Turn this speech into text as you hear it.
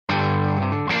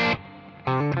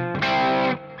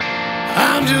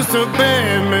I'm just a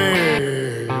bad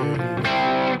man.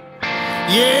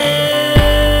 Yeah.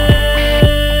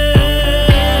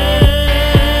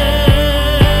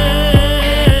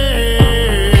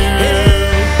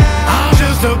 I'm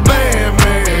just a bad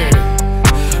man.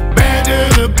 Bad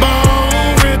to the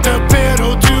bone, with the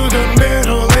pedal to the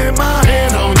metal and my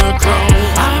hand on the chrome.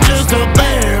 I'm just a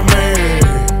bad man.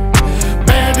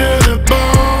 Bad to the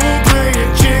bone,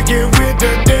 playing chicken with the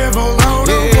devil on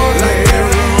the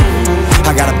one-legged room.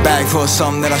 I got a bag full of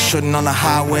something that I shouldn't on the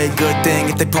highway. Good thing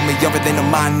if they pull me over, they know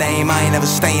my name. I ain't ever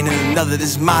staying in another,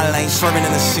 this is my lane. Swerving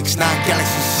in the 6'9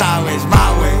 Galaxy sideways, my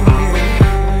way.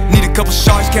 Need a couple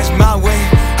sharks, catch my way.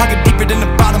 I get deeper than the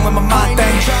bottom with my mind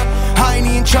thing. I ain't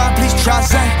even try, please try,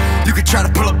 say. You could try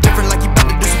to pull up different like you about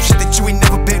to do some shit that you ain't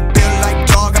never been built like.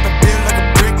 Dog, I've been built like a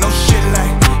brick, no shit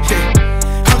like,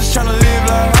 yeah. I'm just tryna live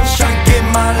life, I'm just tryna get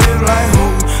my live like who?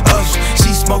 Us,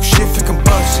 see smoke shit, fit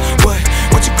combust.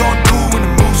 What you gon' do when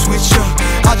the mood switch up?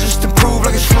 I just improve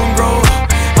like a shroom grow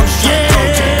up. I'm just tryna go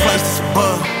to the place that's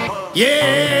above. Yeah,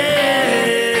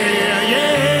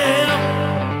 yeah.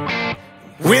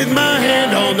 With my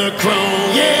hand on the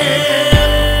chrome, yeah.